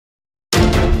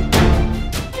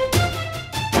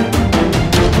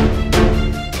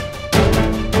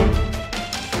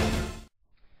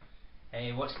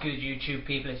Hey, what's good YouTube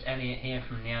people? It's Elliot here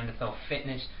from Neanderthal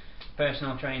Fitness,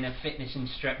 personal trainer, fitness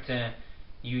instructor,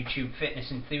 YouTube fitness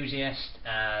enthusiast.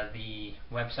 The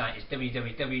website is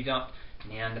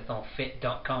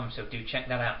www.neanderthalfit.com, so do check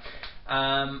that out.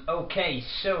 Okay,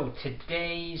 so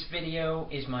today's video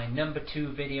is my number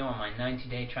 2 video on my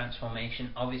 90-day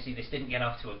transformation. Obviously this didn't get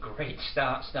off to a great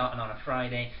start, starting on a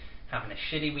Friday, having a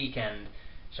shitty weekend.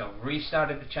 So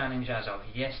restarted the challenge as of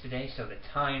yesterday, so the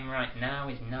time right now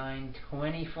is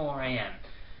 9:24 AM.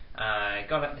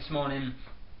 Got up this morning,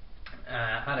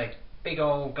 had a big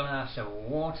old glass of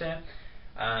water,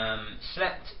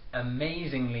 slept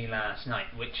amazingly last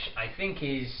night, which I think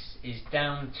is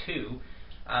down to,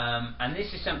 and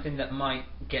this is something that might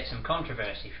get some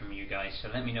controversy from you guys, so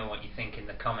let me know what you think in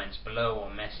the comments below or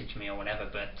message me or whatever,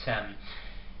 but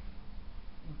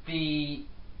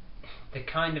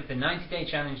the 90-day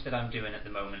challenge that I'm doing at the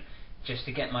moment, just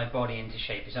to get my body into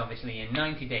shape, is obviously in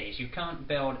 90 days you can't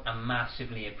build a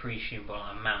massively appreciable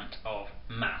amount of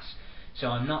mass. So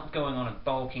I'm not going on a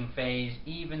bulking phase,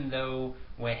 even though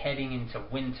we're heading into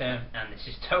winter and this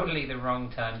is totally the wrong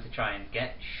time to try and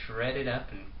get shredded up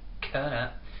and cut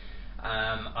up.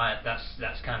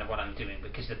 That's kind of what I'm doing,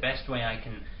 because the best way I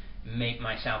can make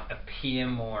myself appear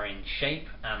more in shape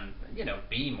and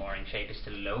be more in shape is to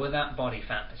lower that body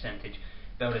fat percentage,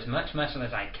 build as much muscle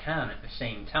as I can at the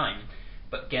same time,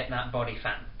 but get that body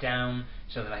fat down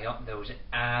so that I got those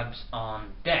abs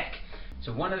on deck.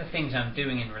 So one of the things I'm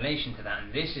doing in relation to that,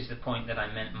 and this is the point that I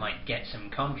meant might get some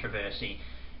controversy,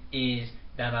 is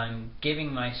that I'm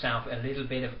giving myself a little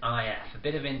bit of IF, a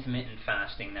bit of intermittent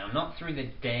fasting. Now, not through the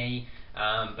day,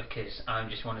 because I'm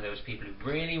just one of those people who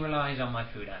really relies on my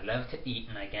food. I love to eat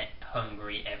and I get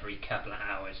hungry every couple of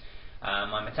hours.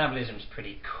 My metabolism's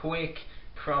pretty quick,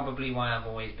 probably why I've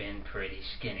always been pretty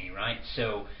skinny, right?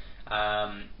 So,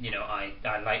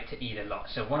 I like to eat a lot.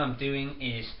 So what I'm doing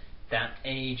is that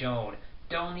age-old,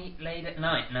 don't eat late at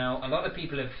night. Now, a lot of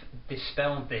people have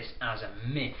dispelled this as a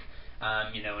myth.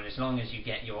 And as long as you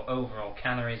get your overall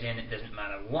calories in, it doesn't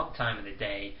matter what time of the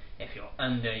day. If you're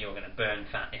under, you're going to burn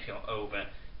fat. If you're over,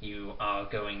 you are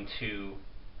going to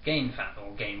gain fat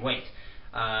or gain weight.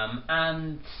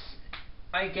 And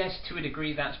I guess to a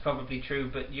degree that's probably true,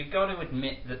 but you've got to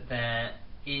admit that there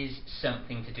is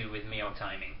something to do with meal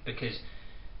timing, because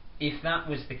if that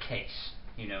was the case,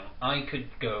 I could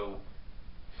go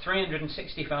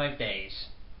 365 days,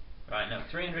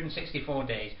 364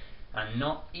 days, and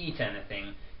not eat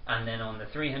anything, and then on the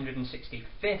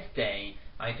 365th day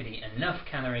I could eat enough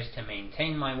calories to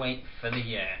maintain my weight for the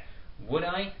year. Would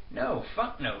I? No,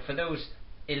 fuck no. For those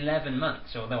 11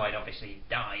 months, although I'd obviously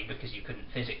die because you couldn't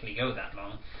physically go that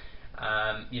long,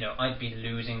 I'd be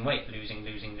losing weight, losing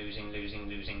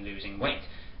weight,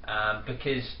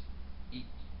 because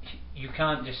you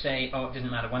can't just say, oh, it doesn't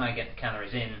matter when I get the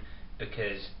calories in,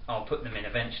 because I'll put them in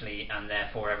eventually and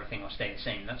therefore everything will stay the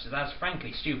same. That's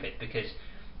frankly stupid, because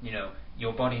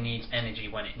your body needs energy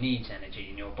when it needs energy,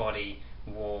 and your body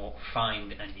will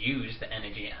find and use the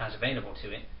energy it has available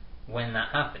to it when that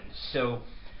happens. So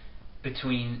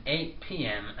between 8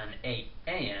 PM and 8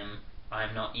 AM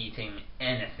I'm not eating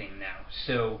anything now.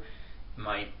 So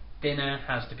my dinner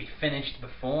has to be finished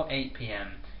before 8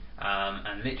 PM,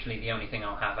 and literally the only thing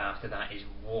I'll have after that is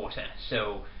water.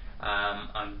 So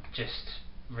I'm just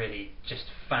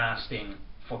fasting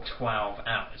for 12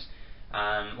 hours.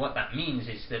 And what that means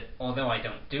is that although I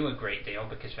don't do a great deal,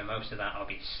 because for most of that I'll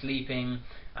be sleeping,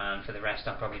 and for the rest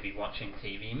I'll probably be watching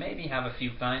TV, maybe have a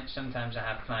few clients. Sometimes I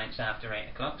have clients after 8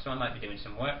 o'clock, so I might be doing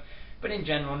some work, but in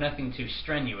general nothing too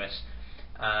strenuous.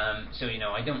 So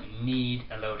I don't need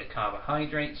a load of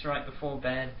carbohydrates right before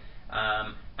bed,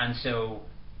 and so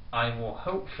I will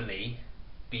hopefully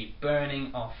be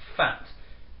burning off fat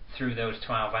through those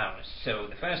 12 hours. So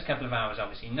the first couple of hours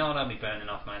obviously not, I'll be burning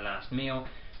off my last meal,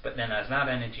 but then as that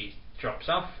energy drops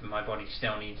off, my body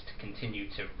still needs to continue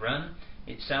to run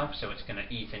itself, so it's going to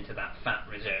eat into that fat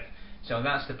reserve. So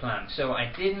that's the plan. So I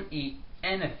didn't eat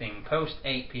anything post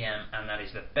 8 PM, and that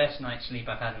is the best night's sleep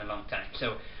I've had in a long time.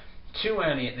 So too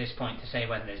early at this point to say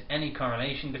whether there's any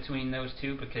correlation between those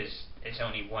two, because it's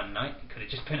only one night. It could have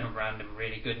just been a random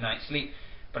really good night's sleep,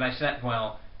 but I slept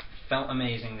well, felt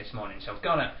amazing this morning. So I've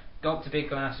got a big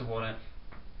glass of water,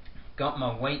 got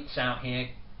my weights out here,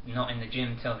 not in the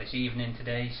gym till this evening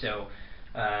today, so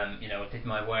did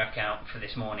my workout for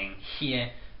this morning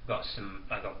here.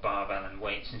 I got barbell and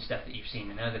weights and stuff that you've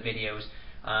seen in other videos.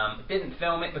 Didn't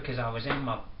film it because I was in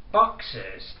my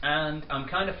boxers, and I'm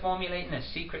kind of formulating a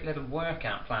secret little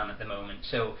workout plan at the moment.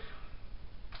 So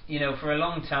for a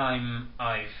long time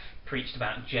I've preached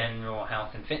about general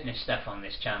health and fitness stuff on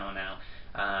this channel now,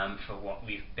 for what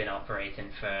we've been operating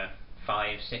for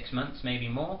 5-6 months, maybe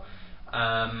more.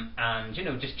 And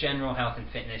just general health and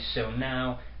fitness. So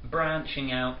now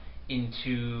branching out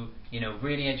into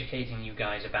really educating you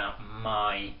guys about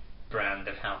my brand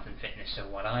of health and fitness. So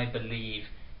what I believe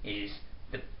is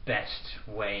the best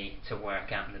way to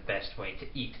work out and the best way to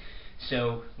eat.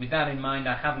 So with that in mind,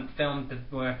 I haven't filmed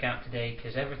the workout today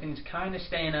because everything's kind of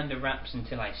staying under wraps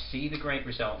until I see the great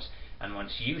results, and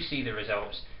once you see the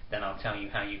results, then I'll tell you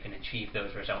how you can achieve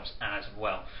those results as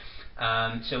well.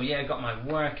 So yeah, I got my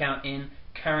workout in.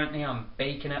 Currently I'm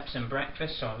baking up some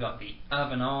breakfast, so I've got the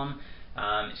oven on.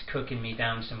 It's cooking me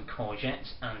down some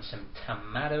courgettes and some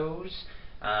tomatoes.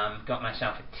 Got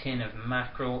myself a tin of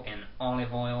mackerel in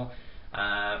olive oil,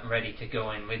 ready to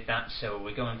go in with that. So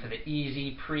we're going for the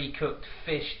easy pre-cooked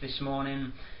fish this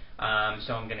morning. So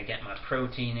I'm going to get my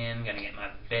protein in, going to get my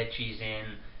veggies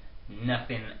in,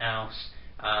 nothing else.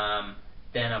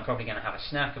 Then I'm probably going to have a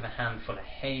snack of a handful of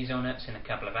hazelnuts in a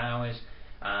couple of hours,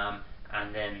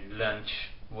 and then lunch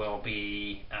will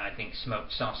be, I think,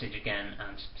 smoked sausage again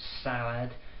and some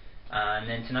salad. And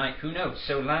then tonight, who knows?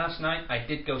 So last night I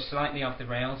did go slightly off the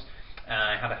rails.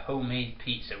 I had a homemade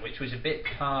pizza, which was a bit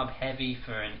carb heavy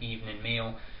for an evening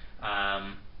meal,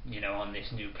 on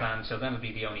this new plan. So that'll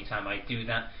be the only time I do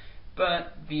that.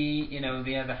 But the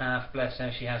other half, bless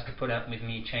her, she has to put up with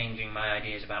me changing my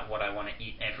ideas about what I want to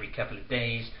eat every couple of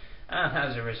days. And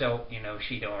as a result,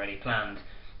 she'd already planned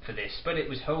for this. But it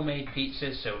was homemade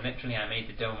pizza, so literally I made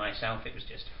the dough myself. It was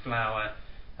just flour,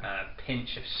 a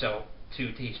pinch of salt,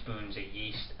 2 teaspoons of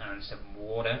yeast, and some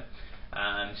water.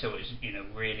 So it was,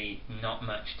 really not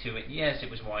much to it. Yes,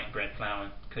 it was white bread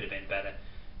flour, could have been better,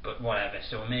 but whatever.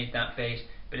 So I made that base,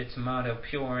 bit of tomato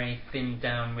puree thinned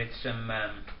down with some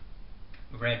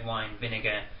red wine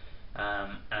vinegar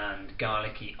and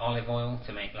garlicky olive oil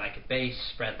to make like a base.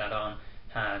 Spread that on.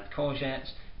 Had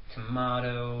courgettes,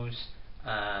 tomatoes,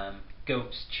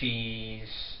 goat's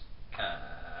cheese,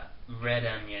 red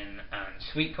onion and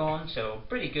sweet corn. So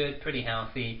pretty good, pretty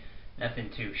healthy. Nothing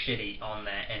too shitty on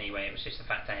there anyway. It was just the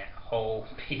fact I ate a whole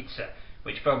pizza,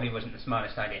 which probably wasn't the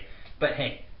smartest idea. But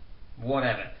hey,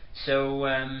 whatever. So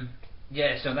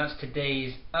yeah, so that's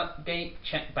today's update.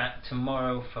 Check back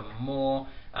tomorrow for more.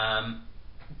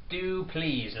 Do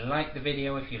please like the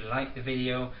video if you like the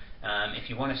video. If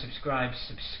you want to subscribe,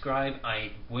 subscribe.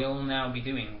 I will now be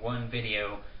doing one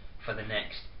video for the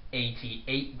next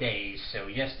 88 days. So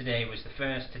yesterday was the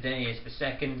first, today is the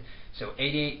second. So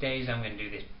 88 days I'm going to do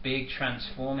this big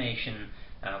transformation,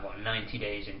 90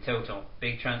 days in total,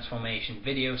 big transformation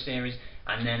video series,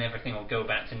 and then everything will go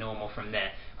back to normal from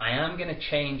there. I am going to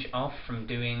change off from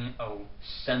doing a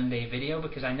Sunday video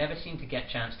because I never seem to get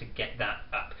a chance to get that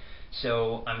up.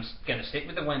 So I'm going to stick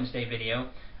with the Wednesday video,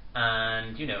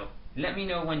 and let me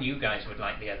know when you guys would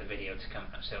like the other video to come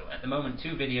out. So at the moment,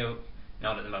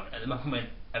 at the moment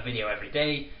a video every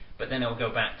day, but then it'll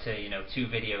go back to 2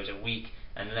 videos a week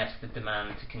unless the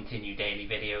demand to continue daily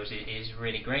videos is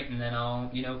really great, and then I'll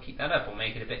keep that up or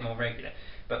make it a bit more regular.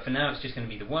 But for now it's just going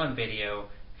to be the one video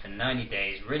for 90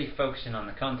 days, really focusing on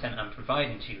the content I'm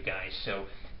providing to you guys. So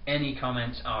any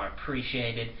comments are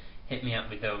appreciated. Hit me up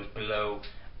with those below.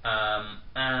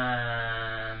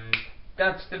 And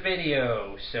that's the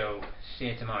video. So see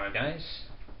you tomorrow, guys.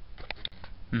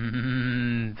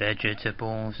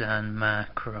 Vegetables and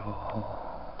mackerel.